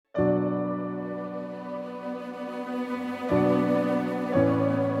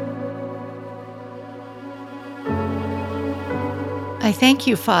I thank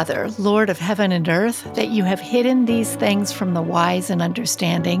you, Father, Lord of heaven and earth, that you have hidden these things from the wise and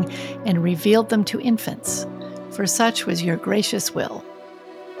understanding and revealed them to infants, for such was your gracious will.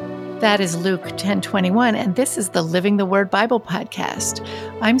 That is Luke 10:21, and this is the Living the Word Bible podcast.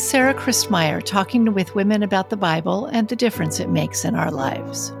 I'm Sarah Christmeyer, talking with women about the Bible and the difference it makes in our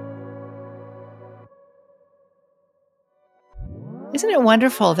lives. Isn't it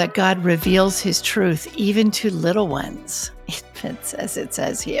wonderful that God reveals his truth even to little ones, infants, as it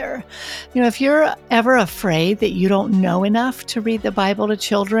says here? If you're ever afraid that you don't know enough to read the Bible to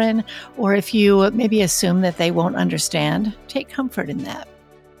children, or if you maybe assume that they won't understand, take comfort in that.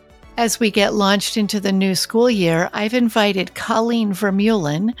 As we get launched into the new school year, I've invited Colleen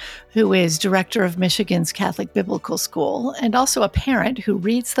Vermeulen, who is director of Michigan's Catholic Biblical School and also a parent who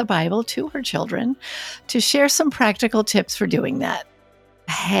reads the Bible to her children, to share some practical tips for doing that.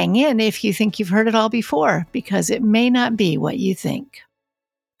 Hang in if you think you've heard it all before, because it may not be what you think.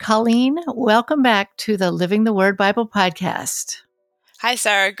 Colleen, welcome back to the Living the Word Bible podcast. Hi,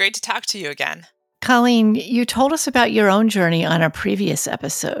 Sarah. Great to talk to you again. Colleen, you told us about your own journey on a previous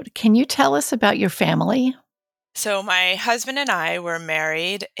episode. Can you tell us about your family? So my husband and I were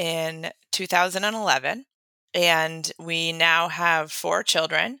married in 2011, and we now have 4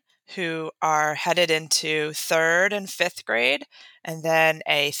 children who are headed into 3rd and 5th grade, and then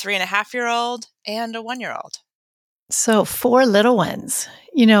a 3.5-year-old and a 1-year-old. So 4 little ones.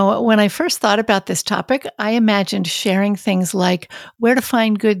 When I first thought about this topic, I imagined sharing things like where to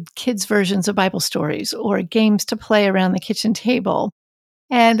find good kids' versions of Bible stories or games to play around the kitchen table.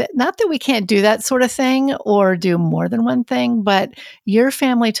 And not that we can't do that sort of thing or do more than one thing, but your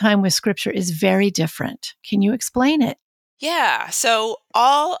family time with Scripture is very different. Can you explain it? Yeah, so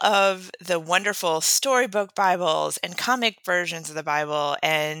all of the wonderful storybook Bibles and comic versions of the Bible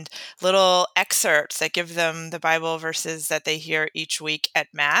and little excerpts that give them the Bible verses that they hear each week at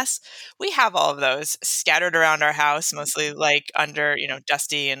Mass, we have all of those scattered around our house, mostly like under,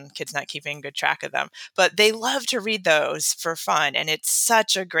 dusty and kids not keeping good track of them. But they love to read those for fun, and it's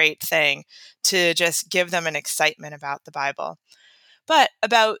such a great thing to just give them an excitement about the Bible. But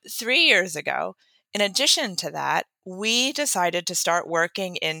about 3 years ago, in addition to that, we decided to start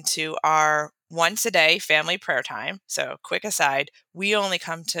working into our once a day family prayer time. So, quick aside, we only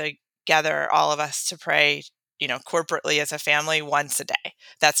come together, all of us, to pray, corporately as a family once a day.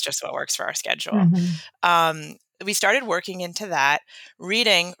 That's just what works for our schedule. Mhm. We started working into that,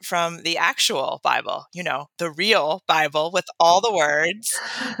 reading from the actual Bible, the real Bible with all the words,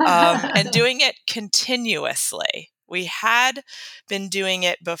 and doing it continuously. We had been doing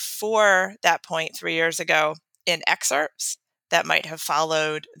it before that point 3 years ago in excerpts that might have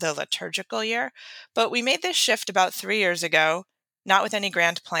followed the liturgical year, but we made this shift about 3 years ago, not with any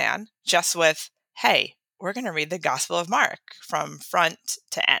grand plan, just with, hey, we're going to read the Gospel of Mark from front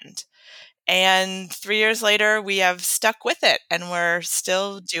to end. And 3 years later, we have stuck with it, and we're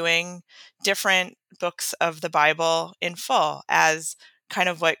still doing different books of the Bible in full as kind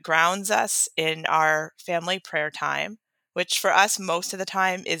of what grounds us in our family prayer time, which for us most of the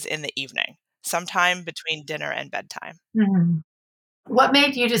time is in the evening, sometime between dinner and bedtime. Mhm. What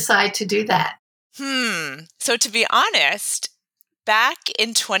made you decide to do that? So to be honest, back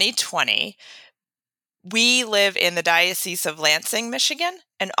in 2020, we live in the Diocese of Lansing, Michigan,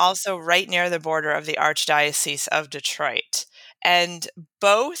 and also right near the border of the Archdiocese of Detroit. And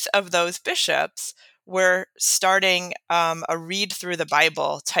both of those bishops were starting a read through the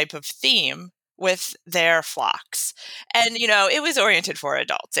Bible type of theme with their flocks. And, it was oriented for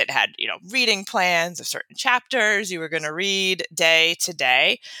adults. It had, reading plans of certain chapters you were going to read day to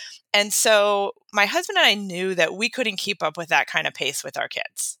day. And so my husband and I knew that we couldn't keep up with that kind of pace with our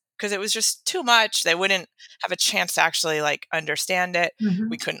kids because it was just too much. They wouldn't have a chance to actually understand it. We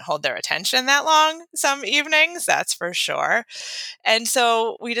Mhm. couldn't hold their attention that long some evenings, that's for sure. And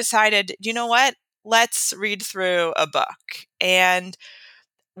so we decided, you know what? Let's read through a book. And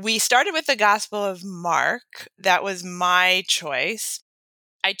we started with the Gospel of Mark. That was my choice.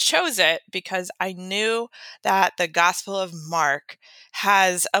 I chose it because I knew that the Gospel of Mark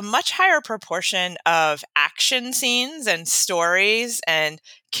has a much higher proportion of action scenes and stories and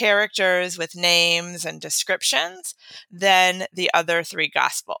characters with names and descriptions than the other 3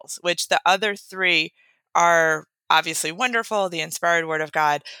 Gospels, which the other 3 are obviously wonderful, the inspired Word of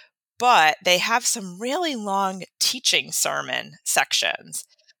God, but they have some really long teaching sermon sections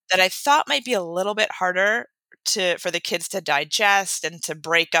that I thought might be a little bit harder for the kids to digest and to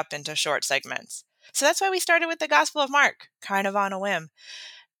break up into short segments. So that's why we started with the Gospel of Mark, kind of on a whim.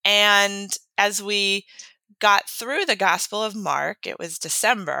 And as we got through the Gospel of Mark, it was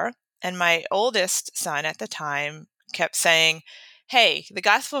December, and my oldest son at the time kept saying, hey, the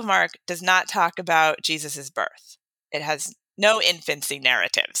Gospel of Mark does not talk about Jesus's birth. It has no infancy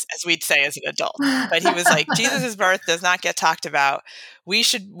narratives, as we'd say as an adult. But he was like, Jesus's birth does not get talked about. We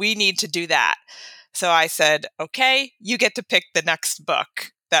need to do that. So I said, okay, you get to pick the next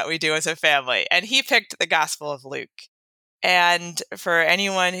book that we do as a family. And he picked the Gospel of Luke. And for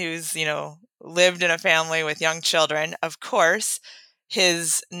anyone who's, lived in a family with young children, of course,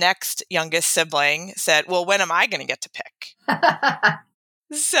 his next youngest sibling said, well, when am I going to get to pick?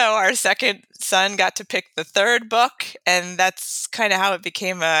 So our second son got to pick the third book, and that's kind of how it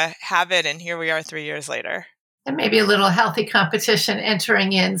became a habit. And here we are 3 years later. And maybe a little healthy competition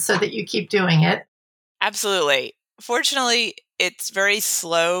entering in so that you keep doing it. Absolutely. Fortunately, it's very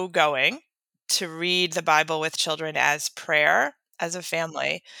slow going to read the Bible with children as prayer as a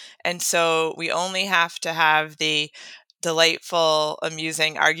family. And so we only have to have the delightful,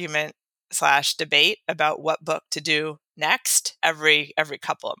 amusing argument / debate about what book to do next every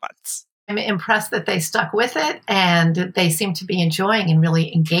couple of months. I'm impressed that they stuck with it and they seem to be enjoying and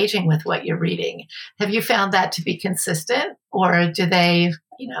really engaging with what you're reading. Have you found that to be consistent, or do they,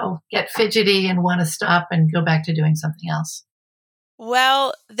 get fidgety and want to stop and go back to doing something else?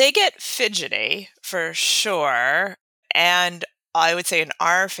 Well, they get fidgety for sure. And I would say in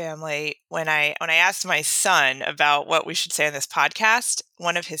our family, when I asked my son about what we should say on this podcast,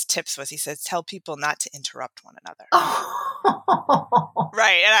 one of his tips was he says, tell people not to interrupt one another. Oh.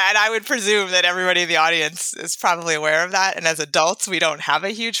 Right. And I would presume that everybody in the audience is probably aware of that. And as adults, we don't have a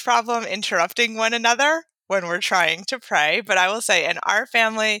huge problem interrupting one another when we're trying to pray. But I will say in our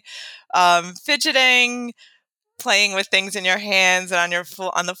family, fidgeting, playing with things in your hands and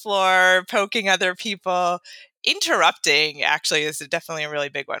on the floor, poking other people, interrupting actually is definitely a really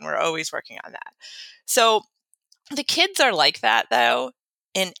big one. We're always working on that. So the kids are like that, though,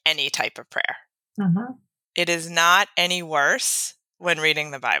 in any type of prayer. Mm-hmm. It is not any worse when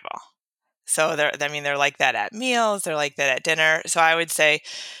reading the Bible. So they're like that at meals, they're like that at dinner. So I would say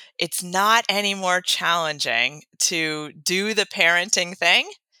it's not any more challenging to do the parenting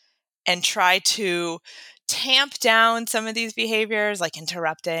thing and try to tamp down some of these behaviors, like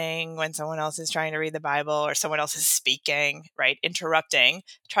interrupting when someone else is trying to read the Bible or someone else is speaking, right? Interrupting.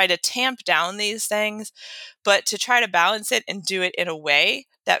 Try to tamp down these things, but to try to balance it and do it in a way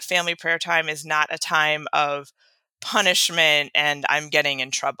that family prayer time is not a time of punishment and I'm getting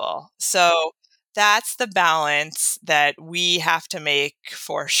in trouble. So that's the balance that we have to make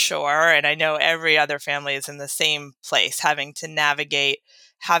for sure. And I know every other family is in the same place, having to navigate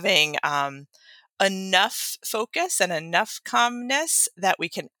having enough focus and enough calmness that we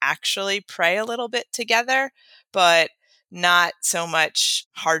can actually pray a little bit together, but not so much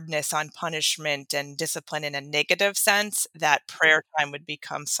hardness on punishment and discipline in a negative sense that prayer time would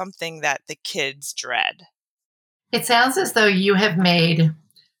become something that the kids dread. It sounds as though you have made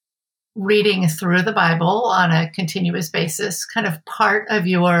reading through the Bible on a continuous basis kind of part of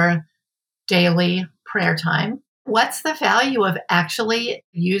your daily prayer time. What's the value of actually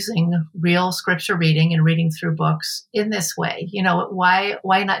using real scripture reading and reading through books in this way? Why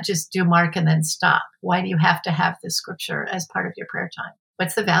not just do Mark and then stop? Why do you have to have this scripture as part of your prayer time?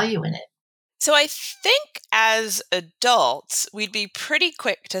 What's the value in it? So I think as adults, we'd be pretty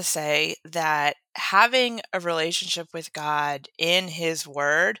quick to say that having a relationship with God in His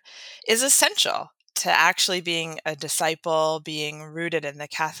Word is essential to actually being a disciple, being rooted in the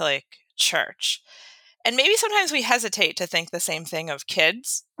Catholic Church. And maybe sometimes we hesitate to think the same thing of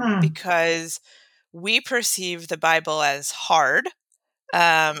kids because we perceive the Bible as hard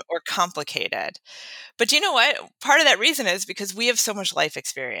or complicated. But you know what? Part of that reason is because we have so much life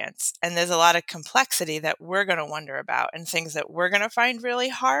experience and there's a lot of complexity that we're going to wonder about and things that we're going to find really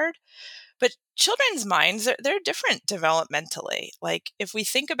hard. But children's minds, they're different developmentally. Like if we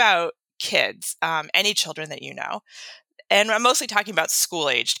think about kids, any children that you know, and I'm mostly talking about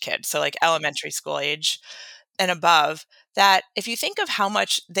school-aged kids, so like elementary school age and above, that if you think of how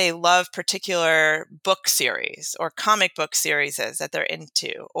much they love particular book series or comic book series that they're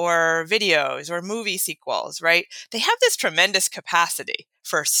into, or videos or movie sequels, right? They have this tremendous capacity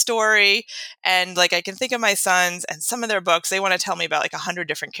for story. And like I can think of my sons and some of their books, they want to tell me about like 100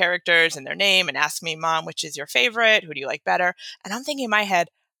 different characters and their name and ask me, Mom, which is your favorite? Who do you like better? And I'm thinking in my head,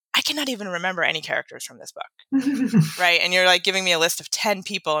 I cannot even remember any characters from this book, right? And you're like giving me a list of 10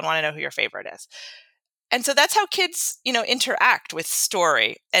 people and want to know who your favorite is. And so that's how kids, interact with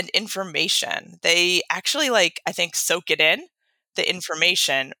story and information. They actually I think, soak it in, the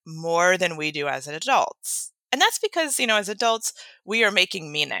information, more than we do as adults. And that's because, as adults, we are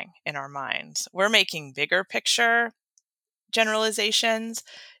making meaning in our minds. We're making bigger picture generalizations.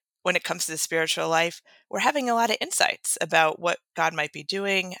 when it comes to the spiritual life, we're having a lot of insights about what God might be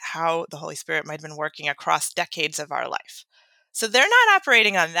doing, how the Holy Spirit might have been working across decades of our life. So they're not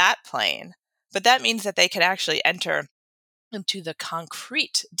operating on that plane, but that means that they can actually enter into the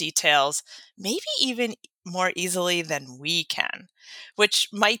concrete details, maybe even more easily than we can, which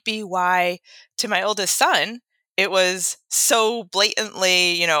might be why to my oldest son, it was so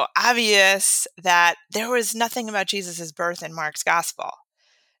blatantly, obvious that there was nothing about Jesus's birth in Mark's gospel.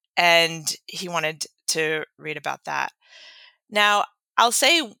 And he wanted to read about that. Now, I'll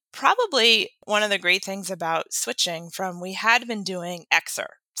say probably one of the great things about switching from we had been doing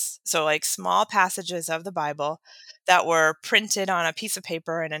excerpts, so like small passages of the Bible that were printed on a piece of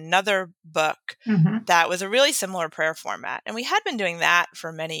paper in another book Mhm. that was a really similar prayer format. And we had been doing that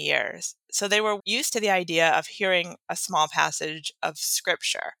for many years. So they were used to the idea of hearing a small passage of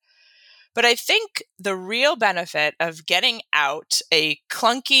scripture. But I think the real benefit of getting out a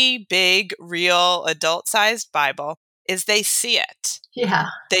clunky, big, real adult sized Bible is they see it. Yeah.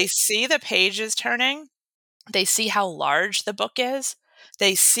 They see the pages turning. They see how large the book is.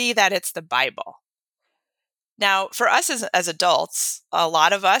 They see that it's the Bible. Now, for us as adults, a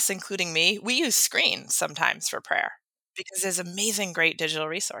lot of us, including me, we use screens sometimes for prayer because there's amazing, great digital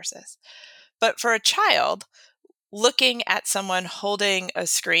resources. But for a child, looking at someone holding a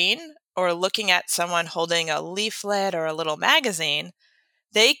screen or looking at someone holding a leaflet or a little magazine,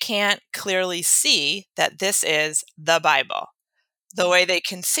 they can't clearly see that this is the Bible the way they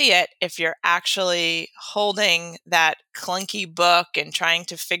can see it if you're actually holding that clunky book and trying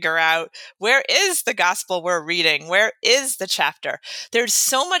to figure out where is the gospel we're reading? Where is the chapter? There's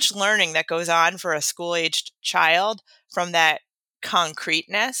so much learning that goes on for a school-aged child from that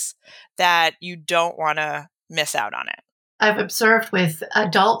concreteness that you don't want to miss out on it. I've observed with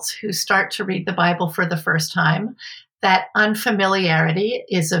adults who start to read the Bible for the first time that unfamiliarity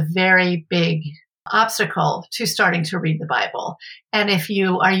is a very big obstacle to starting to read the Bible. And if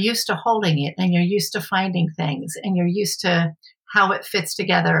you are used to holding it and you're used to finding things and you're used to how it fits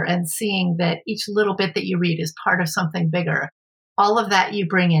together and seeing that each little bit that you read is part of something bigger, all of that you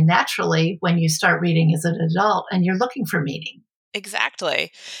bring in naturally when you start reading as an adult and you're looking for meaning.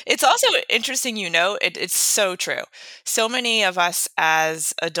 Exactly. It's also interesting, it's so true. So many of us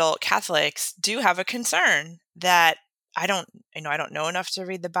as adult Catholics do have a concern that I don't know enough to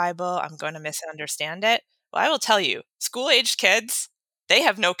read the Bible. I'm going to misunderstand it. Well, I will tell you, school-aged kids, they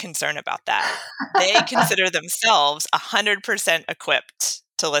have no concern about that. They consider themselves 100% equipped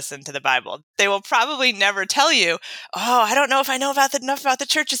to listen to the Bible. They will probably never tell you, "Oh, I don't know if I know enough about the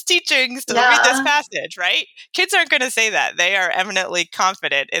church's teachings to read this Yeah. passage," right? Kids aren't going to say that. They are eminently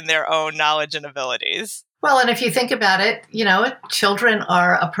confident in their own knowledge and abilities. Well, and if you think about it, children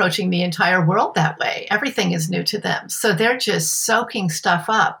are approaching the entire world that way. Everything is new to them. So they're just soaking stuff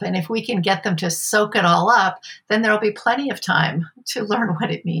up. And if we can get them to soak it all up, then there'll be plenty of time to learn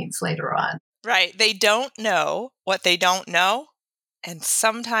what it means later on. Right. They don't know what they don't know. And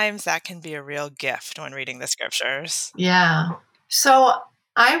sometimes that can be a real gift when reading the scriptures. Yeah. So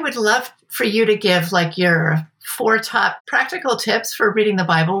I would love for you to give like your 4 top practical tips for reading the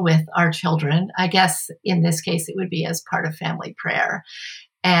Bible with our children. I guess in this case, it would be as part of family prayer.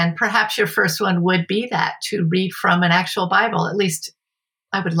 And perhaps your first one would be that to read from an actual Bible. At least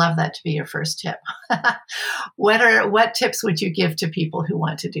I would love that to be your first tip. What tips would you give to people who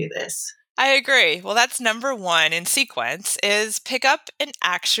want to do this? I agree. Well, that's number one in sequence is pick up an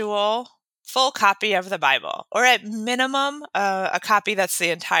actual full copy of the Bible, or at minimum, a copy that's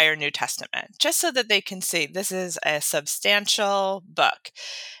the entire New Testament, just so that they can see this is a substantial book.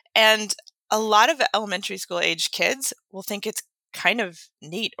 And a lot of elementary school age kids will think it's kind of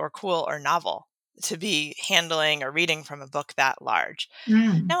neat or cool or novel to be handling or reading from a book that large.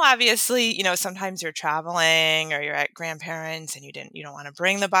 Mm. Now, obviously, sometimes you're traveling or you're at grandparents and you don't want to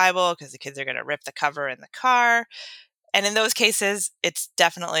bring the Bible because the kids are going to rip the cover in the car. And in those cases, it's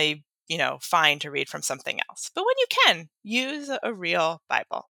definitely, fine to read from something else. But when you can, use a real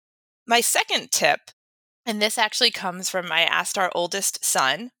Bible. My second tip, and this actually comes from I asked our oldest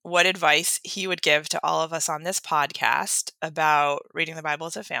son what advice he would give to all of us on this podcast about reading the Bible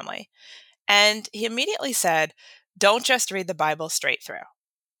as a family. And he immediately said, don't just read the Bible straight through.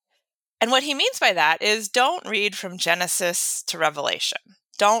 And what he means by that is don't read from Genesis to Revelation.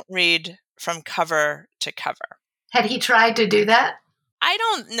 Don't read from cover to cover. Had he tried to do that? I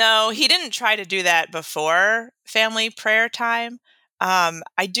don't know. He didn't try to do that before family prayer time.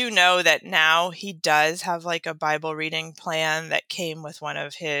 I do know that now he does have like a Bible reading plan that came with one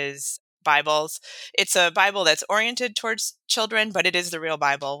of his Bibles. It's a Bible that's oriented towards children, but it is the real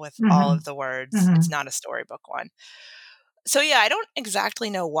Bible with all Mm-hmm. of the words. Mm-hmm. It's not a storybook one. So yeah, I don't exactly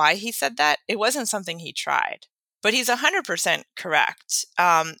know why he said that. It wasn't something he tried, but he's 100% correct.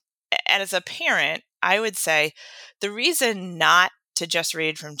 And as a parent, I would say the reason not to just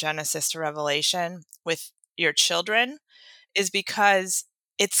read from Genesis to Revelation with your children is because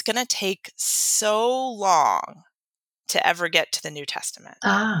it's going to take so long to ever get to the New Testament.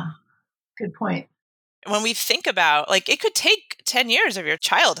 Ah, good point. When we think about, like, it could take 10 years of your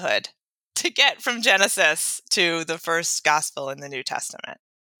childhood to get from Genesis to the first gospel in the New Testament.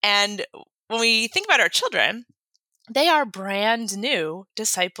 And when we think about our children, they are brand new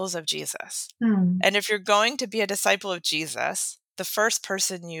disciples of Jesus. Hmm. And if you're going to be a disciple of Jesus, the first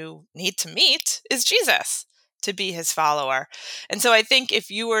person you need to meet is Jesus to be his follower. And so I think if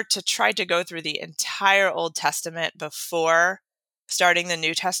you were to try to go through the entire Old Testament before starting the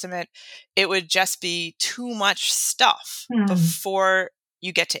New Testament, it would just be too much stuff Hmm. before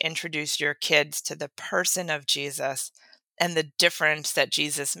you get to introduce your kids to the person of Jesus and the difference that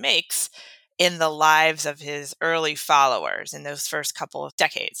Jesus makes in the lives of his early followers in those first couple of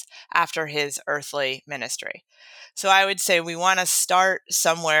decades after his earthly ministry. So I would say we want to start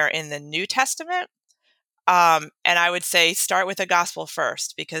somewhere in the New Testament. And I would say start with the gospel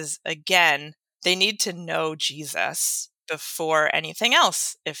first, because again, they need to know Jesus before anything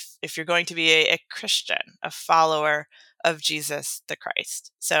else. If you're going to be a Christian, a follower of Jesus the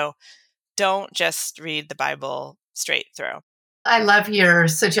Christ. So don't just read the Bible straight through. I love your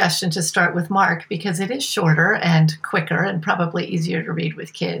suggestion to start with Mark because it is shorter and quicker and probably easier to read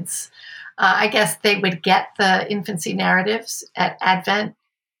with kids. I guess they would get the infancy narratives at Advent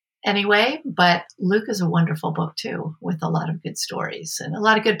anyway, but Luke is a wonderful book too, with a lot of good stories and a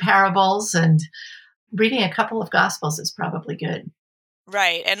lot of good parables. And reading a couple of Gospels is probably good.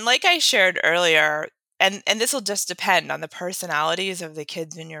 Right. And like I shared earlier, and this will just depend on the personalities of the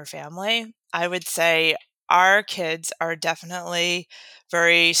kids in your family. I would say our kids are definitely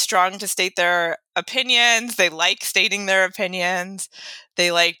very strong to state their opinions. They like stating their opinions.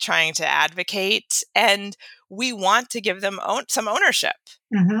 They like trying to advocate, and we want to give them some ownership.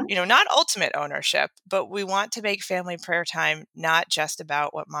 Mm-hmm. Not ultimate ownership, but we want to make family prayer time not just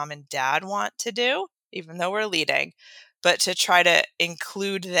about what mom and dad want to do, even though we're leading, but to try to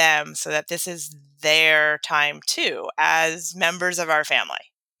include them so that this is their time too, as members of our family,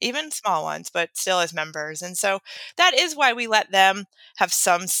 even small ones, but still as members. And so that is why we let them have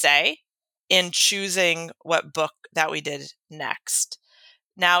some say in choosing what book that we did next.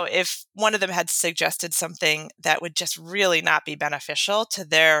 Now, if one of them had suggested something that would just really not be beneficial to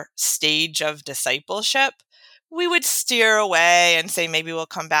their stage of discipleship, we would steer away and say, maybe we'll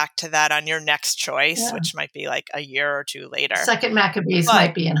come back to that on your next choice, Yeah. which might be like a year or two later. Second Maccabees But,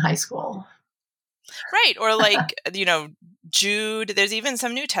 might be in high school. right. Or like, Jude, there's even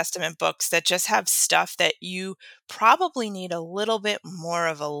some New Testament books that just have stuff that you probably need a little bit more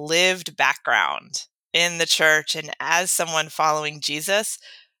of a lived background in the church and as someone following Jesus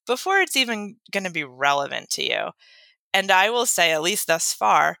before it's even going to be relevant to you. And I will say, at least thus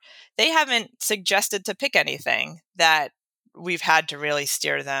far, they haven't suggested to pick anything that we've had to really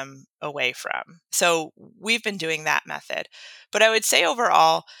steer them away from. So we've been doing that method. But I would say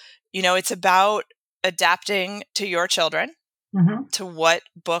overall, it's about adapting to your children, Mm-hmm. to what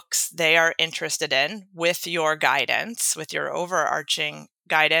books they are interested in with your guidance, with your overarching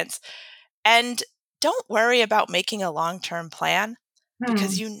guidance. And don't worry about making a long-term plan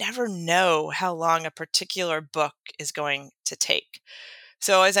because Hmm. you never know how long a particular book is going to take.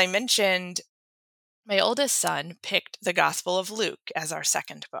 So as I mentioned, my oldest son picked the Gospel of Luke as our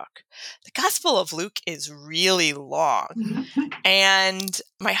second book. The Gospel of Luke is really long. And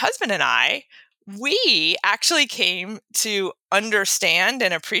my husband and I, we actually came to understand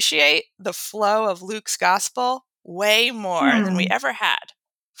and appreciate the flow of Luke's gospel way more than we Hmm. ever had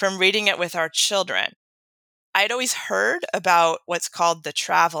from reading it with our children. I'd always heard about what's called the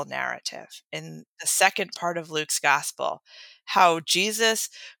travel narrative in the second part of Luke's gospel, how Jesus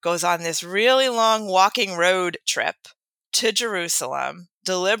goes on this really long walking road trip to Jerusalem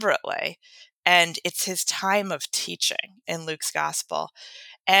deliberately. And it's his time of teaching in Luke's gospel.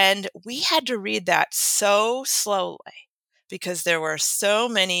 And we had to read that so slowly because there were so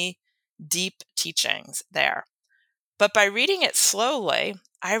many deep teachings there. But by reading it slowly,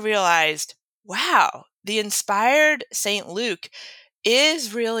 I realized, wow, the inspired St. Luke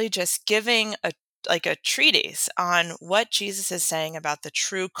is really just giving a treatise on what Jesus is saying about the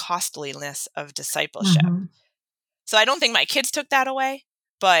true costliness of discipleship. Mm-hmm. So I don't think my kids took that away,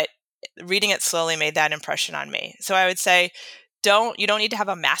 but reading it slowly made that impression on me. So I would say you don't need to have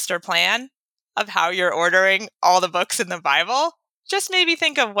a master plan of how you're ordering all the books in the Bible. just maybe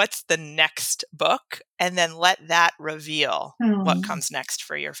think of what's the next book and then let that reveal what comes next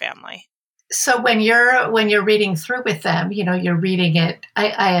for your family. So when you're reading through with them, you're reading it.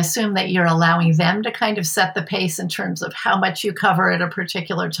 I assume that you're allowing them to kind of set the pace in terms of how much you cover at a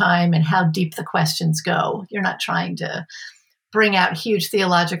particular time and how deep the questions go. You're not trying to bring out huge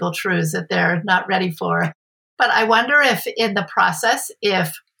theological truths that they're not ready for. But I wonder if in the process,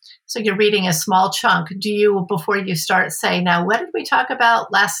 so you're reading a small chunk, do you, before you start, say, now, what did we talk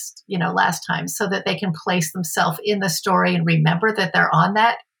about last time, so that they can place themselves in the story and remember that they're on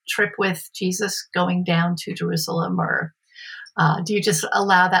that trip with Jesus going down to Jerusalem? Or do you just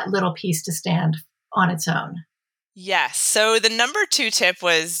allow that little piece to stand on its own? Yes. So the number 2 tip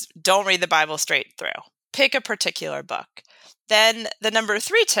was don't read the Bible straight through. Pick a particular book. Then the number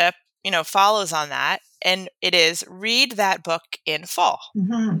 3 tip, follows on that, and it is read that book in full.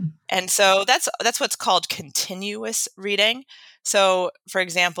 Mm-hmm. And so that's what's called continuous reading. So, for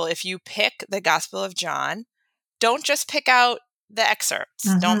example, if you pick the Gospel of John, don't just pick out the excerpts.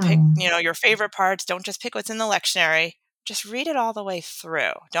 Mm-hmm. Don't pick, your favorite parts. Don't just pick what's in the lectionary. Just read it all the way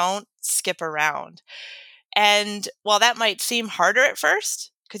through. Don't skip around. And while that might seem harder at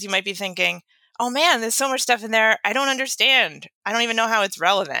first, because you might be thinking, oh man, there's so much stuff in there I don't understand. I don't even know how it's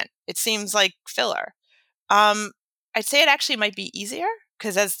relevant. It seems like filler. I'd say it actually might be easier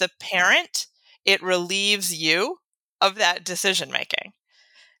because as the parent, it relieves you of that decision making.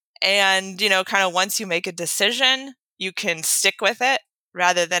 And, kind of once you make a decision, you can stick with it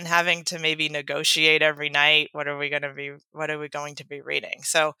rather than having to maybe negotiate every night. What are we going to be reading?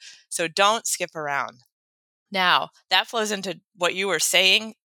 So don't skip around. Now, that flows into what you were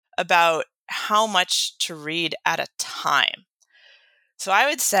saying about how much to read at a time. So I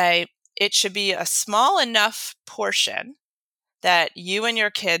would say it should be a small enough portion that you and your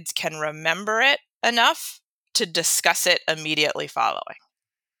kids can remember it enough to discuss it immediately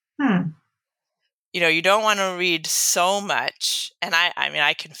following. You don't want to read so much. And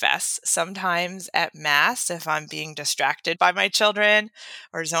I confess, sometimes at Mass, if I'm being distracted by my children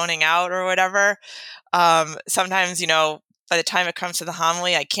or zoning out or whatever, sometimes, by the time it comes to the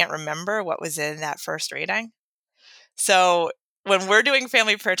homily, I can't remember what was in that first reading. So when we're doing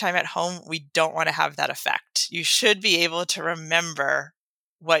family prayer time at home, we don't want to have that effect. You should be able to remember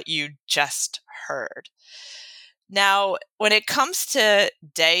what you just heard. Now, when it comes to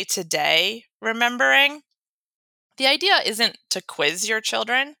day remembering, the idea isn't to quiz your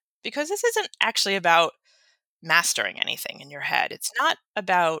children, because this isn't actually about mastering anything in your head. It's not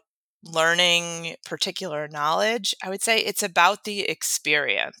about learning particular knowledge. I would say it's about the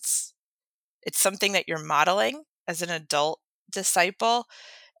experience. It's something that you're modeling as an adult disciple,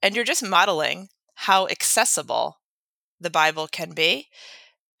 and you're just modeling how accessible the Bible can be.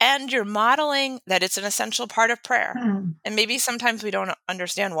 And you're modeling that it's an essential part of prayer. And maybe sometimes we don't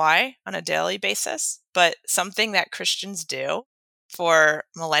understand why on a daily basis, but something that Christians do for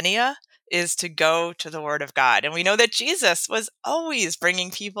millennia is to go to the Word of God. And we know that Jesus was always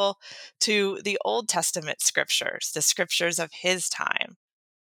bringing people to the Old Testament scriptures, the scriptures of his time.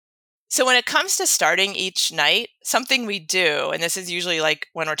 So when it comes to starting each night, something we do, and this is usually like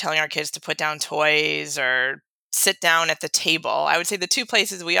when we're telling our kids to put down toys or sit down at the table, I would say the 2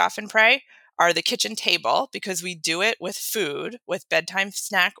 places we often pray are the kitchen table, because we do it with food, with bedtime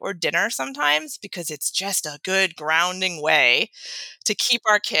snack or dinner sometimes, because it's just a good grounding way to keep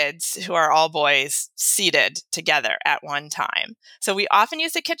our kids, who are all boys, seated together at one time. So we often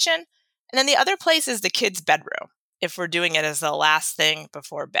use the kitchen. And then the other place is the kids' bedroom, if we're doing it as the last thing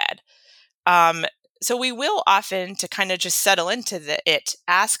before bed. So we will often, to kind of just settle into it,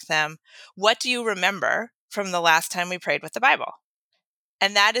 ask them, what do you remember from the last time we prayed with the Bible?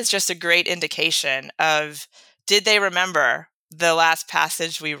 And that is just a great indication of, did they remember the last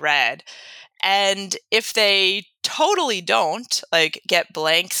passage we read? And if they totally don't, like get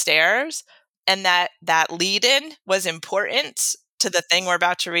blank stares, and that lead in was important to the thing we're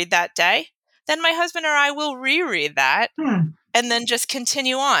about to read that day, then my husband or I will reread that and then just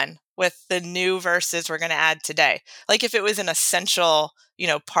continue on with the new verses we're going to add today. Like if it was an essential,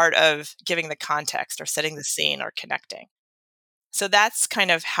 part of giving the context or setting the scene or connecting. So that's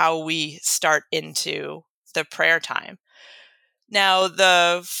kind of how we start into the prayer time. Now,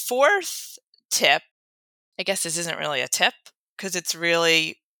 the 4th tip, I guess this isn't really a tip because it's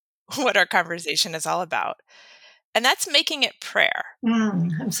really what our conversation is all about. And that's making it prayer.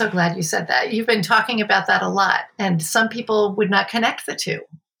 I'm so glad you said that. You've been talking about that a lot, and some people would not connect the two.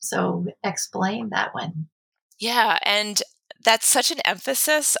 So explain that one. Yeah, and that's such an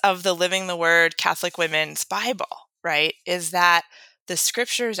emphasis of the Living the Word Catholic Women's Bible, right? Is that The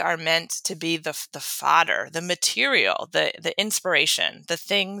scriptures are meant to be the fodder, the material, the inspiration, the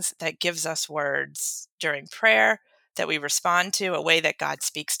things that gives us words during prayer that we respond to, a way that God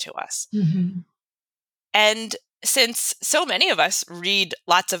speaks to us. Mm-hmm. And since so many of us read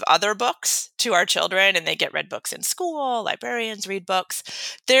lots of other books to our children and they get read books in school, librarians read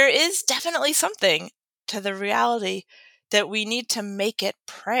books, there is definitely something to the reality that we need to make it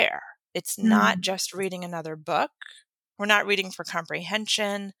prayer. It's not just reading another book. We're not reading for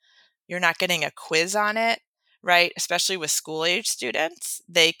comprehension. You're not getting a quiz on it, right? Especially with school age students,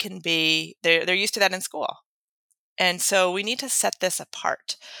 they're used to that in school. And so we need to set this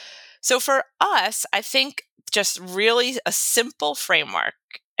apart. So for us, I think just really a simple framework.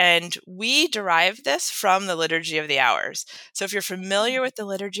 And we derive this from the Liturgy of the Hours. So if you're familiar with the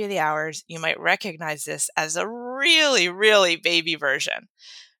Liturgy of the Hours, you might recognize this as a really, really baby version.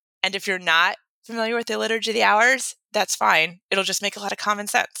 And if you're not familiar with the Liturgy of the Hours, that's fine. It'll just make a lot of common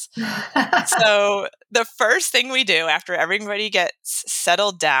sense. So the first thing we do after everybody gets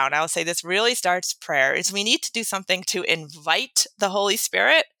settled down, I'll say this really starts prayer, is we need to do something to invite the Holy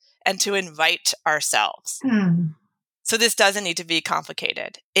Spirit and to invite ourselves. So this doesn't need to be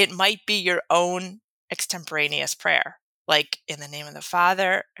complicated. It might be your own extemporaneous prayer, like in the name of the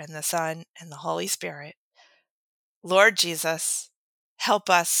Father and the Son and the Holy Spirit. Lord Jesus, help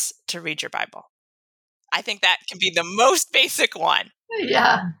us to read your Bible. I think that can be the most basic one.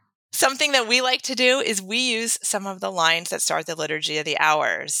 Yeah. Something that we like to do is we use some of the lines that start the Liturgy of the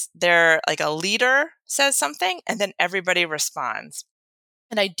Hours. They're like a leader says something and then everybody responds.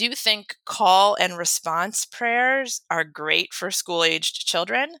 And I do think call and response prayers are great for school-aged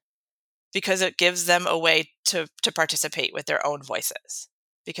children because it gives them a way to participate with their own voices,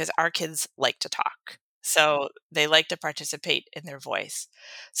 because our kids like to talk. So they like to participate in their voice.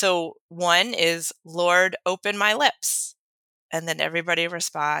 So one is, Lord, open my lips. And then everybody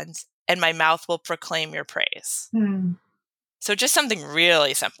responds, and my mouth will proclaim your praise. So just something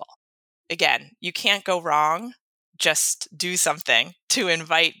really simple. Again, you can't go wrong. Just do something to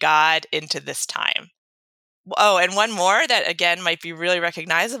invite God into this time. Oh, and one more that, again, might be really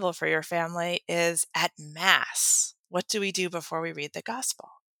recognizable for your family is at Mass. What do we do before we read the Gospel?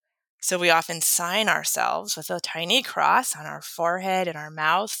 So we often sign ourselves with a tiny cross on our forehead and our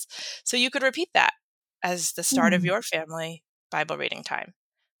mouths. So you could repeat that as the start of your family Bible reading time.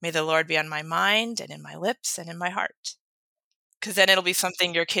 May the Lord be on my mind and in my lips and in my heart. Because then it'll be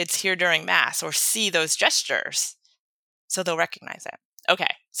something your kids hear during Mass or see those gestures. So they'll recognize it.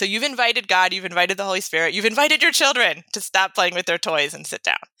 Okay, so you've invited God, you've invited the Holy Spirit, you've invited your children to stop playing with their toys and sit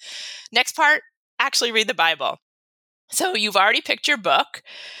down. Next part, actually read the Bible. So you've already picked your book.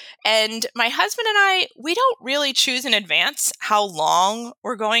 And my husband and I, we don't really choose in advance how long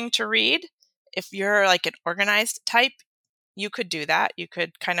we're going to read. If you're like an organized type, you could do that. You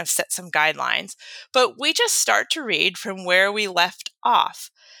could kind of set some guidelines. But we just start to read from where we left off.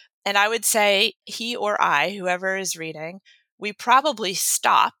 And I would say he or I, whoever is reading, we probably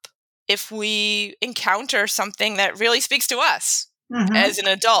stop if we encounter something that really speaks to us as an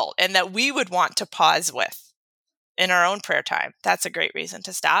adult and that we would want to pause with in our own prayer time. That's a great reason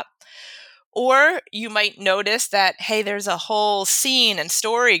to stop. Or you might notice that, hey, there's a whole scene and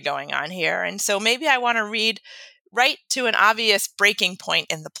story going on here. And so maybe I want to read right to an obvious breaking point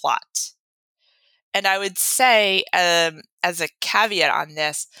in the plot. And I would say, as a caveat on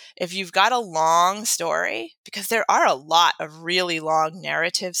this, if you've got a long story, because there are a lot of really long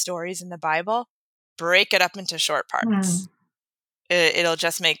narrative stories in the Bible, break it up into short parts. It'll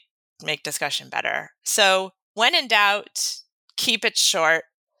just make discussion better. So when in doubt, keep it short.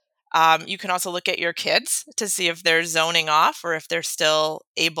 You can also look at your kids to see if they're zoning off or if they're still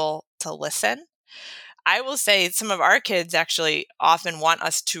able to listen. I will say some of our kids actually often want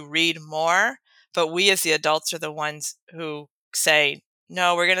us to read more, but we as the adults are the ones who say,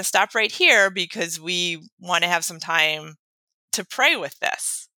 no, we're going to stop right here because we want to have some time to pray with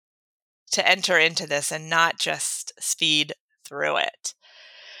this, to enter into this and not just speed through it.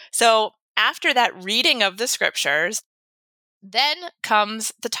 So after that reading of the scriptures, then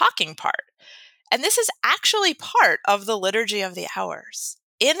comes the talking part. And this is actually part of the Liturgy of the Hours.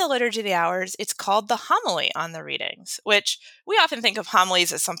 In the Liturgy of the Hours, it's called the homily on the readings, which we often think of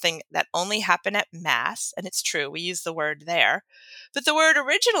homilies as something that only happen at Mass, and it's true, we use the word there. But the word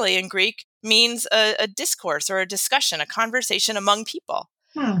originally in Greek means a discourse or a discussion, a conversation among people.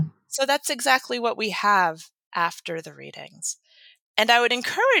 So that's exactly what we have after the readings. And I would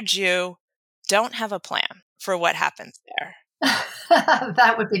encourage you, don't have a plan for what happens there.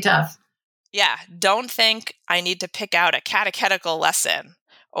 That would be tough. Yeah, don't think I need to pick out a catechetical lesson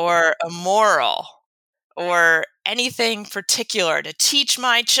or a moral or anything particular to teach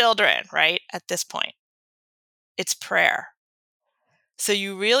my children, right? At this point, it's prayer. So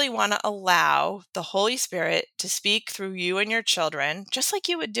you really want to allow the Holy Spirit to speak through you and your children, just like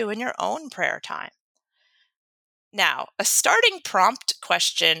you would do in your own prayer time. Now, a starting prompt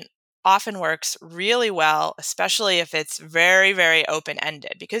question often works really well, especially if it's very, very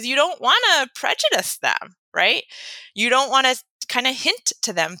open-ended, because you don't want to prejudice them, right? You don't want to kind of hint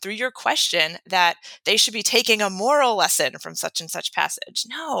to them through your question that they should be taking a moral lesson from such and such passage.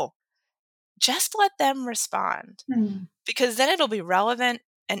 No, just let them respond, because then it'll be relevant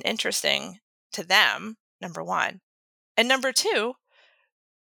and interesting to them, number one. And number two,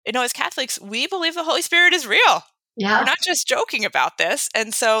 as Catholics, we believe the Holy Spirit is real. Yeah. We're not just joking about this.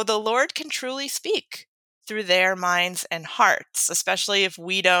 And so the Lord can truly speak through their minds and hearts, especially if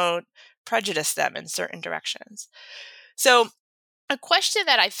we don't prejudice them in certain directions. So a question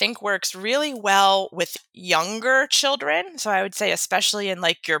that I think works really well with younger children, so I would say especially in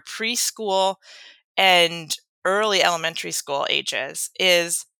like your preschool and early elementary school ages,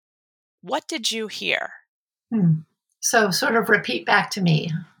 is, what did you hear? So sort of repeat back to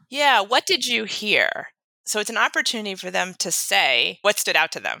me. Yeah, what did you hear? So it's an opportunity for them to say what stood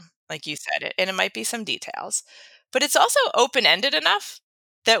out to them, like you said, and it might be some details. But it's also open-ended enough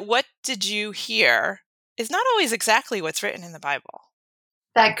that what did you hear is not always exactly what's written in the Bible.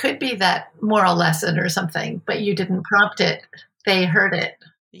 That could be that moral lesson or something, but you didn't prompt it. They heard it.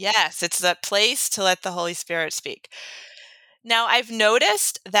 Yes, it's that place to let the Holy Spirit speak. Now, I've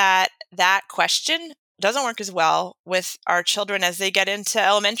noticed that that question doesn't work as well with our children as they get into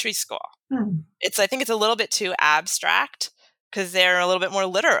elementary school. I think it's a little bit too abstract because they're a little bit more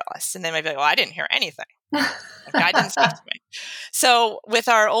literalist, and they might be like, well, I didn't hear anything. God didn't speak to me. So with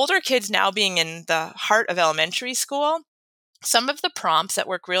our older kids now being in the heart of elementary school, some of the prompts that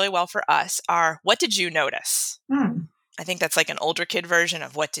work really well for us are, what did you notice? I think that's like an older kid version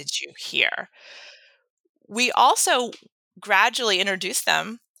of what did you hear? We also gradually introduce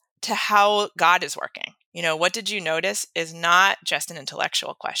them to how God is working. What did you notice is not just an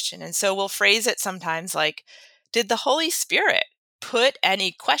intellectual question. And so we'll phrase it sometimes like, did the Holy Spirit put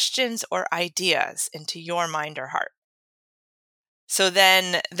any questions or ideas into your mind or heart? So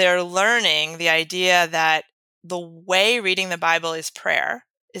then they're learning the idea that the way reading the Bible is prayer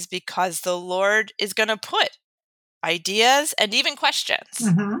is because the Lord is going to put ideas and even questions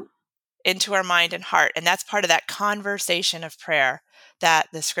into our mind and heart. And that's part of that conversation of prayer that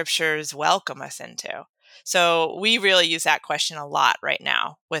the scriptures welcome us into. So we really use that question a lot right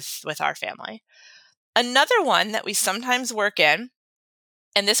now with our family. Another one that we sometimes work in,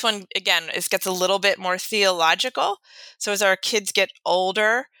 and this one, again, gets a little bit more theological. So as our kids get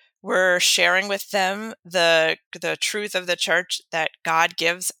older, we're sharing with them the truth of the church that God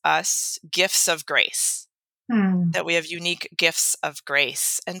gives us gifts of grace. That we have unique gifts of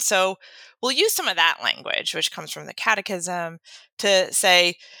grace. And so we'll use some of that language, which comes from the catechism, to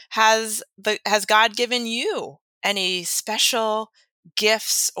say, has God given you any special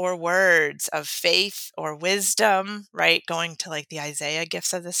gifts or words of faith or wisdom, right? Going to like the Isaiah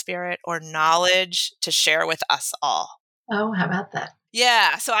gifts of the Spirit, or knowledge to share with us all. Oh, how about that?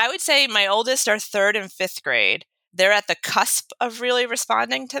 Yeah. So I would say my oldest are 3rd and 5th grade. They're at the cusp of really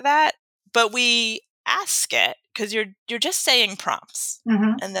responding to that. But we ask it because you're just saying prompts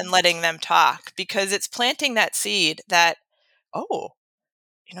and then letting them talk, because it's planting that seed that,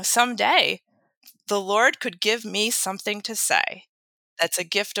 someday the Lord could give me something to say that's a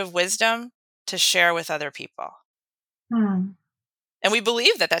gift of wisdom to share with other people. And we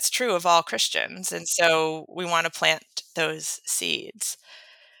believe that that's true of all Christians. And so we want to plant those seeds.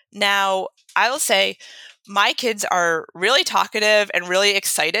 Now, I will say my kids are really talkative and really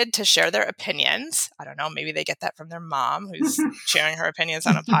excited to share their opinions. I don't know, maybe they get that from their mom who's sharing her opinions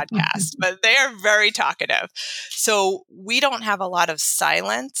on a podcast, but they are very talkative. So we don't have a lot of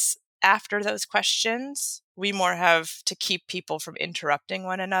silence after those questions. We more have to keep people from interrupting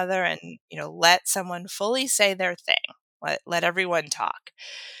one another and, let someone fully say their thing. Let everyone talk.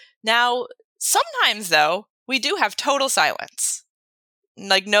 Now, sometimes though, we do have total silence.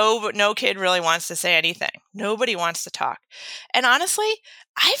 Like no kid really wants to say anything. Nobody wants to talk. And honestly,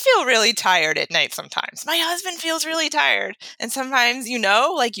 I feel really tired at night sometimes. My husband feels really tired. And sometimes,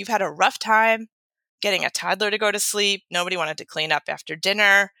 like you've had a rough time getting a toddler to go to sleep. Nobody wanted to clean up after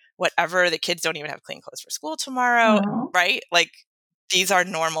dinner, whatever. The kids don't even have clean clothes for school tomorrow, right? Like these are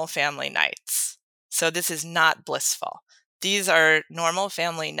normal family nights. So this is not blissful. These are normal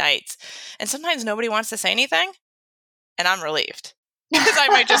family nights. And sometimes nobody wants to say anything. And I'm relieved. Because I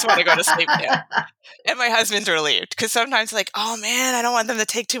might just want to go to sleep too. And my husband's relieved because sometimes like, oh man, I don't want them to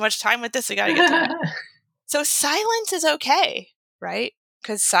take too much time with this. We got to get to bed. So silence is okay, right?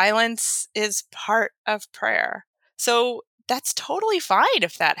 Because silence is part of prayer. So that's totally fine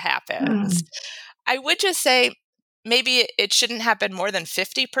if that happens. Mm. I would just say maybe it shouldn't happen more than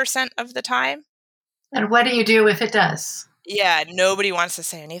 50% of the time. And what do you do if it does? Yeah, nobody wants to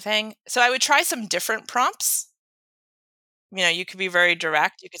say anything. So I would try some different prompts. You could be very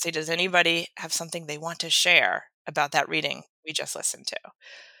direct. You could say, does anybody have something they want to share about that reading we just listened to?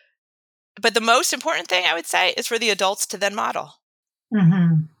 But the most important thing I would say is for the adults to then model.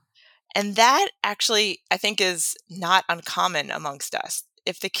 Mm-hmm. And that actually, I think, is not uncommon amongst us.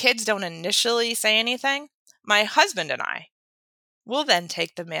 If the kids don't initially say anything, my husband and I will then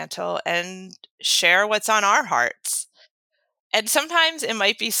take the mantle and share what's on our hearts. And sometimes it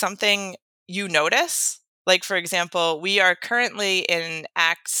might be something you notice. Like, for example, we are currently in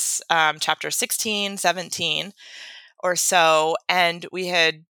Acts chapter 16, 17 or so. And we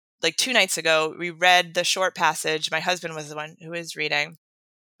had, like 2 nights ago, we read the short passage. My husband was the one who was reading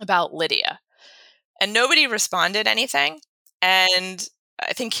about Lydia. And nobody responded anything. And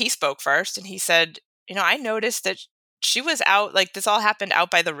I think he spoke first and he said, I noticed that she was out, like this all happened out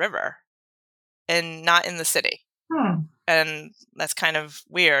by the river and not in the city. Hmm. And that's kind of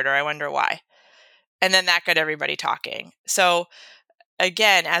weird, or I wonder why. And then that got everybody talking. So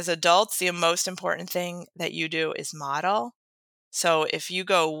again, as adults, the most important thing that you do is model. So if you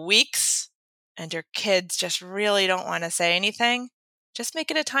go weeks and your kids just really don't want to say anything, just make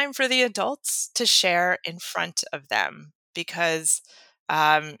it a time for the adults to share in front of them because,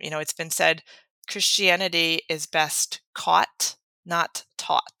 it's been said Christianity is best caught, not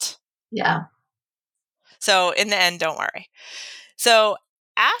taught. Yeah. So in the end, don't worry. So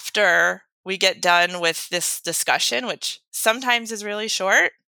after we get done with this discussion, which sometimes is really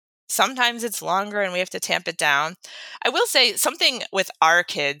short, sometimes it's longer and we have to tamp it down. I will say something with our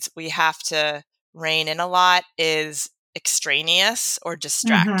kids we have to rein in a lot is extraneous or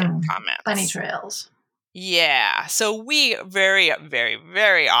distracting Mm-hmm. Bunny comments. trails. Yeah. So we very, very,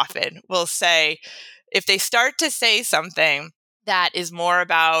 very often will say, if they start to say something that is more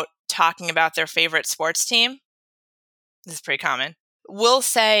about talking about their favorite sports team, this is pretty common, we'll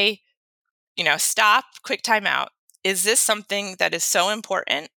say, stop, quick time out. Is this something that is so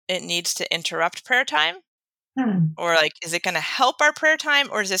important it needs to interrupt prayer time? Hmm. Or like, is it going to help our prayer time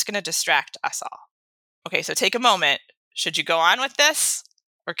or is this going to distract us all? Okay, so take a moment. Should you go on with this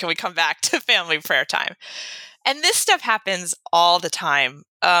or can we come back to family prayer time? And this stuff happens all the time.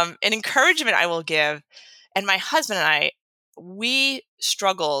 An encouragement I will give, and my husband and I, we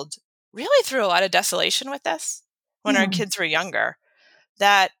struggled really through a lot of desolation with this when our Hmm. kids were younger,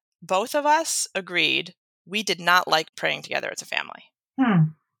 that both of us agreed we did not like praying together as a family. Hmm.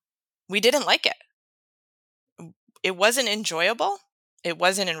 We didn't like it. It wasn't enjoyable. It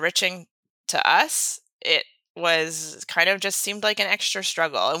wasn't enriching to us. It was kind of just seemed like an extra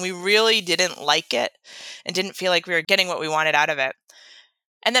struggle. And we really didn't like it and didn't feel like we were getting what we wanted out of it.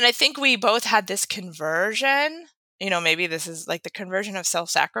 And then I think we both had this conversion. Maybe this is like the conversion of self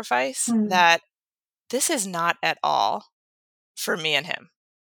sacrifice, Hmm. that this is not at all for me and him.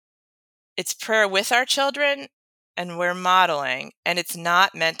 It's prayer with our children and we're modeling, and it's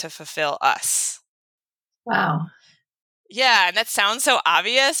not meant to fulfill us. Wow. Yeah, and that sounds so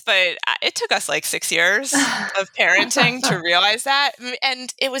obvious, but it took us like 6 years of parenting to realize that.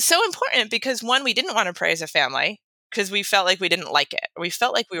 And it was so important because, one, we didn't want to pray as a family because we felt like we didn't like it. We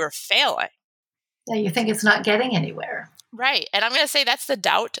felt like we were failing. Yeah, you think it's not getting anywhere. Right. And I'm going to say that's the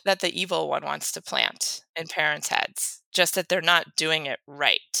doubt that the evil one wants to plant in parents' heads, just that they're not doing it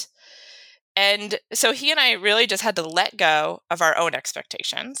right. And so he and I really just had to let go of our own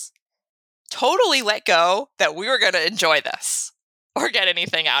expectations, totally let go that we were going to enjoy this or get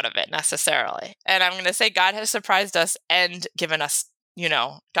anything out of it necessarily. And I'm going to say God has surprised us and given us,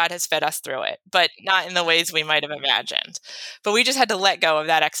 God has fed us through it, but not in the ways we might have imagined. But we just had to let go of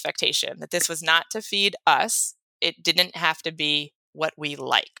that expectation that this was not to feed us. It didn't have to be what we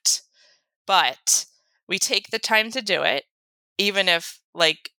liked, but we take the time to do it, even if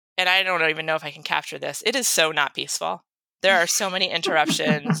and I don't even know if I can capture this. It is so not peaceful. There are so many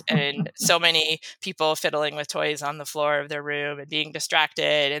interruptions and so many people fiddling with toys on the floor of their room and being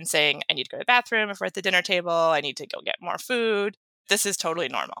distracted and saying, I need to go to the bathroom if we're at the dinner table. I need to go get more food. This is totally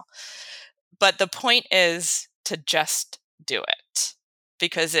normal. But the point is to just do it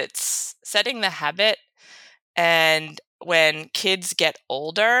because it's setting the habit. And when kids get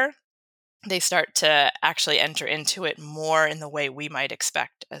older, they start to actually enter into it more in the way we might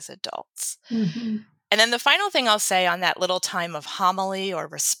expect as adults. Mm-hmm. And then the final thing I'll say on that little time of homily or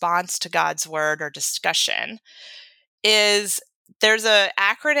response to God's word or discussion is there's an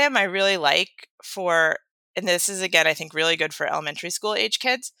acronym I really like for and this is, again, I think really good for elementary school age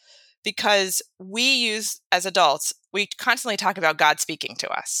kids, because we use, as adults, we constantly talk about God speaking to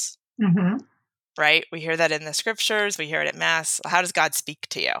us, right? We hear that in the scriptures, we hear it at Mass. How does God speak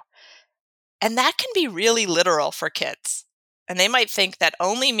to you? And that can be really literal for kids. And they might think that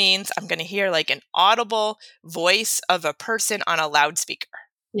only means I'm going to hear like an audible voice of a person on a loudspeaker.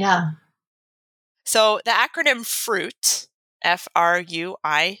 Yeah. So the acronym FRUIT,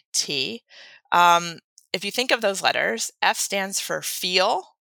 F-R-U-I-T, if you think of those letters, F stands for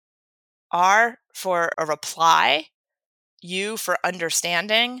feel, R for a reply, U for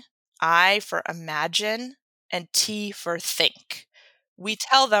understanding, I for imagine, and T for think. We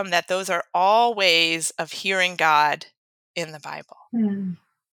tell them that those are all ways of hearing God in the Bible.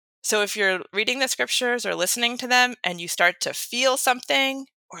 So if you're reading the scriptures or listening to them and you start to feel something,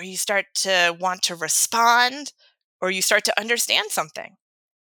 or you start to want to respond, or you start to understand something,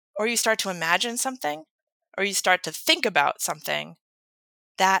 or you start to imagine something, or you start to think about something,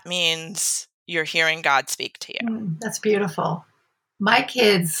 that means you're hearing God speak to you. That's beautiful. My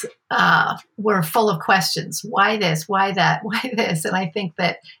kids were full of questions. Why this? Why that? Why this? And I think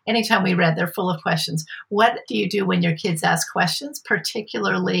that anytime we read, they're full of questions. What do you do when your kids ask questions,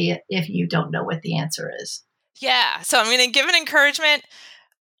 particularly if you don't know what the answer is? Yeah, so I'm going to give an encouragement.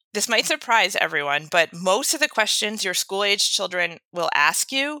 This might surprise everyone, but most of the questions your school-age children will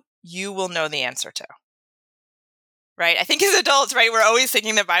ask you, you will know the answer to. Right? I think as adults, right, we're always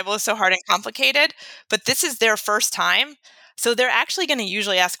thinking the Bible is so hard and complicated, but this is their first time. So they're actually going to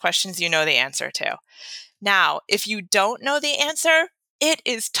usually ask questions you know the answer to. Now, if you don't know the answer, it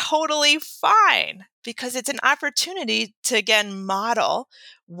is totally fine, because it's an opportunity to, again, model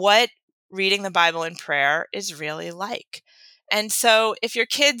what reading the Bible in prayer is really like. And so if your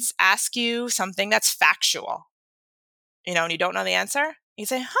kids ask you something that's factual, and you don't know the answer, you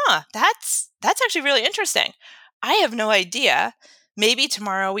say, that's actually really interesting. I have no idea. Maybe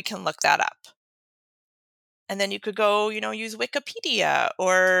tomorrow we can look that up. And then you could go, use Wikipedia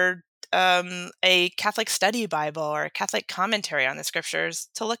or a Catholic study Bible or a Catholic commentary on the scriptures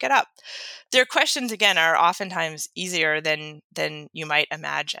to look it up. Their questions, again, are oftentimes easier than you might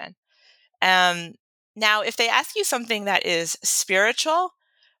imagine. Now, if they ask you something that is spiritual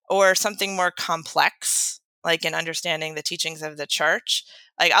or something more complex, like in understanding the teachings of the church,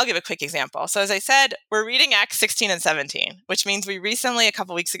 like I'll give a quick example. So as I said, we're reading Acts 16 and 17, which means we recently, a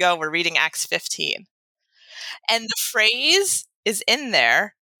couple weeks ago, we're reading Acts 15. And the phrase is in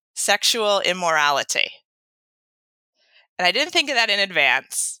there, sexual immorality. And I didn't think of that in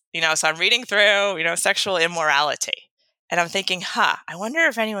advance, so I'm reading through, sexual immorality. And I'm thinking, I wonder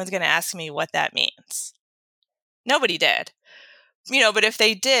if anyone's going to ask me what that means. Nobody did. But if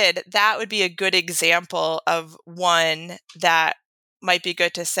they did, that would be a good example of one that might be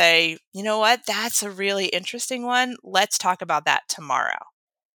good to say, you know what, that's a really interesting one. Let's talk about that tomorrow.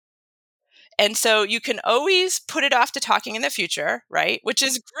 And so you can always put it off to talking in the future, right? Which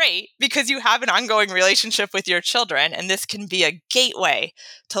is great because you have an ongoing relationship with your children, and this can be a gateway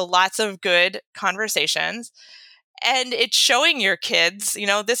to lots of good conversations. And it's showing your kids,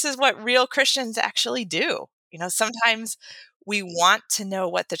 this is what real Christians actually do. Sometimes we want to know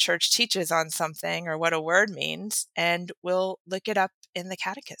what the church teaches on something or what a word means, and we'll look it up in the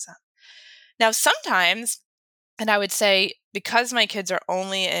catechism. Now, sometimes, and I would say because my kids are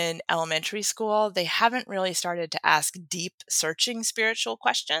only in elementary school, they haven't really started to ask deep, searching spiritual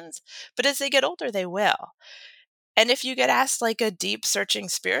questions. But as they get older, they will. And if you get asked like a deep, searching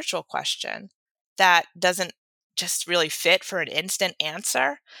spiritual question that doesn't just really fit for an instant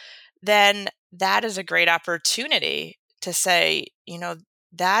answer, then that is a great opportunity to say,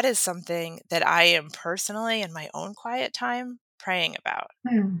 that is something that I am personally in my own quiet time praying about.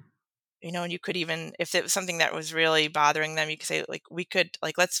 And you could even, if it was something that was really bothering them, you could say,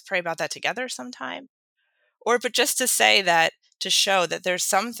 let's pray about that together sometime. But just to say that, to show that there's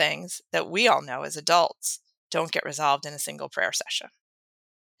some things that we all know as adults don't get resolved in a single prayer session.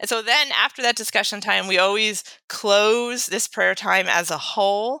 And so then after that discussion time, we always close this prayer time as a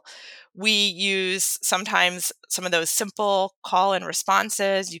whole. We use sometimes some of those simple call and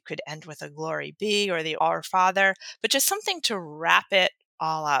responses. You could end with a glory be or the Our Father, but just something to wrap it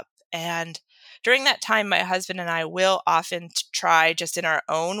all up. And during that time, my husband and I will often try, just in our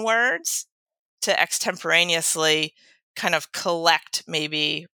own words, to extemporaneously kind of collect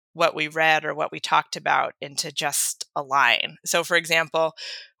maybe what we read or what we talked about into just a line. So for example,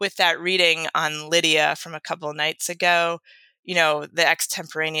 with that reading on Lydia from a couple of nights ago, the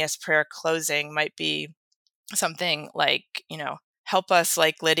extemporaneous prayer closing might be something like, help us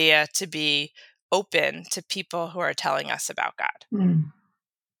like Lydia to be open to people who are telling us about God.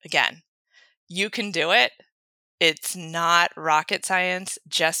 Again, You can do it. It's not rocket science.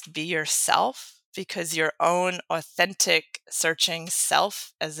 Just be yourself, because your own authentic searching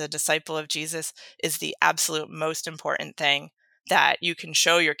self as a disciple of Jesus is the absolute most important thing that you can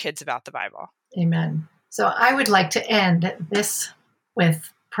show your kids about the Bible. Amen. So I would like to end this with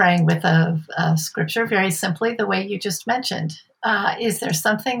praying with a scripture very simply, the way you just mentioned. Is there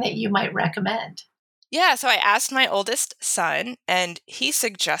something that you might recommend? Yeah, so I asked my oldest son, and he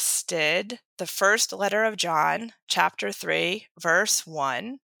suggested the first letter of John, chapter 3, verse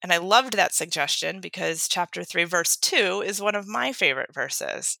 1. And I loved that suggestion because chapter 3, verse 2 is one of my favorite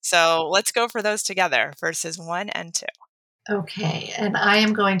verses. So let's go for those together, verses 1 and 2. Okay, and I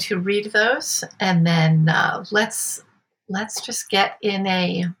am going to read those, and then let's just get in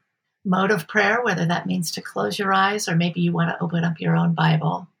a mode of prayer, whether that means to close your eyes or maybe you want to open up your own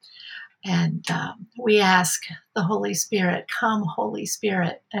Bible. And we ask the Holy Spirit, come, Holy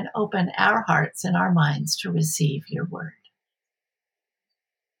Spirit, and open our hearts and our minds to receive your word.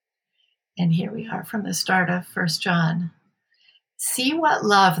 And here we are from the start of 1 John. See what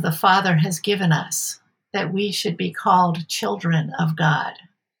love the Father has given us, that we should be called children of God.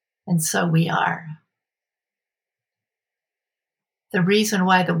 And so we are. The reason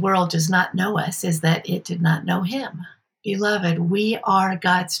why the world does not know us is that it did not know him. Beloved, we are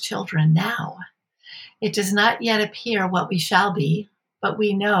God's children now. It does not yet appear what we shall be, but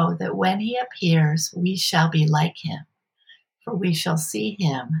we know that when he appears, we shall be like him, for we shall see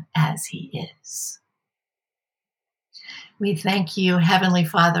him as he is. We thank you, Heavenly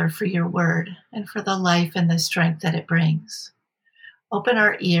Father, for your word and for the life and the strength that it brings. Open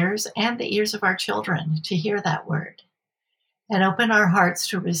our ears and the ears of our children to hear that word, and open our hearts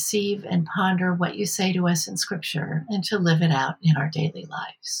to receive and ponder what you say to us in Scripture and to live it out in our daily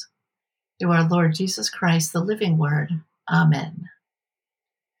lives. Through our Lord Jesus Christ, the living word. Amen.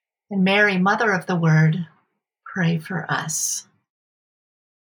 And Mary, Mother of the Word, pray for us.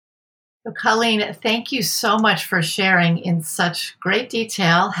 So Colleen, thank you so much for sharing in such great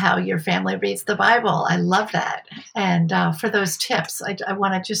detail how your family reads the Bible. I love that. And for those tips, I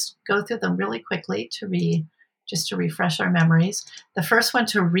want to just go through them really quickly just to refresh our memories. The first one,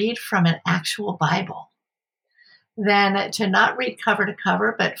 to read from an actual Bible. Then to not read cover to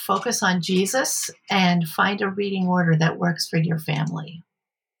cover, but focus on Jesus and find a reading order that works for your family.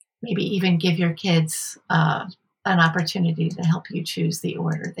 Maybe even give your kids an opportunity to help you choose the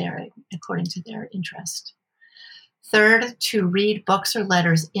order there according to their interest. Third, to read books or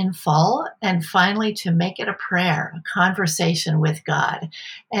letters in full. And finally, to make it a prayer, a conversation with God.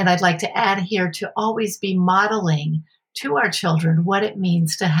 And I'd like to add here to always be modeling to our children what it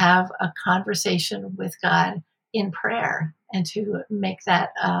means to have a conversation with God in prayer, and to make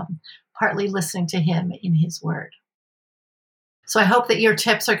that partly listening to him in his word. So I hope that your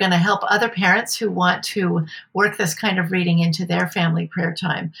tips are going to help other parents who want to work this kind of reading into their family prayer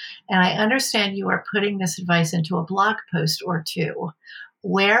time. And I understand you are putting this advice into a blog post or two.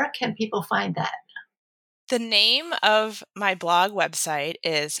 Where can people find that? The name of my blog website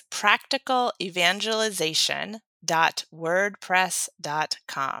is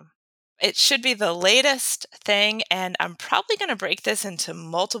practicalevangelization.wordpress.com. It should be the latest thing, and I'm probably going to break this into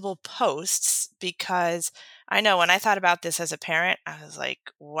multiple posts because I know when I thought about this as a parent, I was like,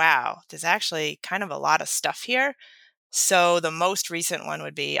 wow, there's actually kind of a lot of stuff here. So the most recent one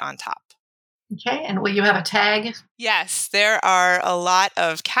would be on top. Okay, and will you have a tag? Yes, there are a lot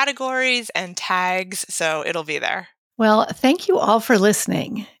of categories and tags, so it'll be there. Well, thank you all for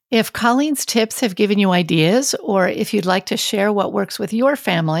listening. If Colleen's tips have given you ideas, or if you'd like to share what works with your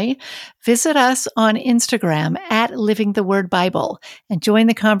family, visit us on Instagram at Living the Word Bible and join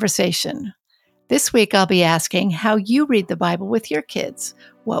the conversation. This week, I'll be asking how you read the Bible with your kids,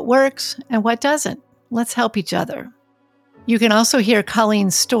 what works and what doesn't. Let's help each other. You can also hear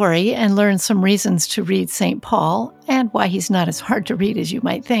Colleen's story and learn some reasons to read St. Paul and why he's not as hard to read as you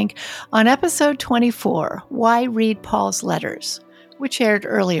might think on episode 24, Why Read Paul's Letters, which aired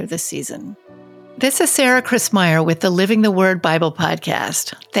earlier this season. This is Sarah Christmeyer with the Living the Word Bible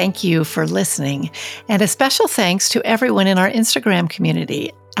podcast. Thank you for listening. And a special thanks to everyone in our Instagram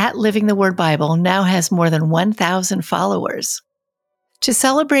community. At Living the Word Bible now has more than 1,000 followers. To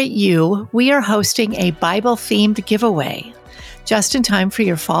celebrate you, we are hosting a Bible-themed giveaway. Just in time for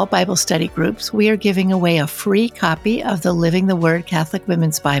your fall Bible study groups, we are giving away a free copy of the Living the Word Catholic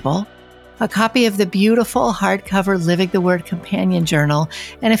Women's Bible, a copy of the beautiful hardcover Living the Word Companion Journal,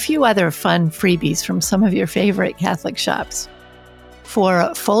 and a few other fun freebies from some of your favorite Catholic shops.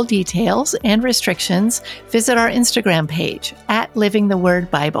 For full details and restrictions, visit our Instagram page at Living the Word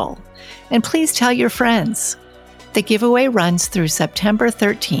Bible. And please tell your friends. The giveaway runs through September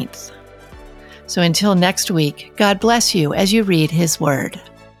 13th. So until next week, God bless you as you read His Word.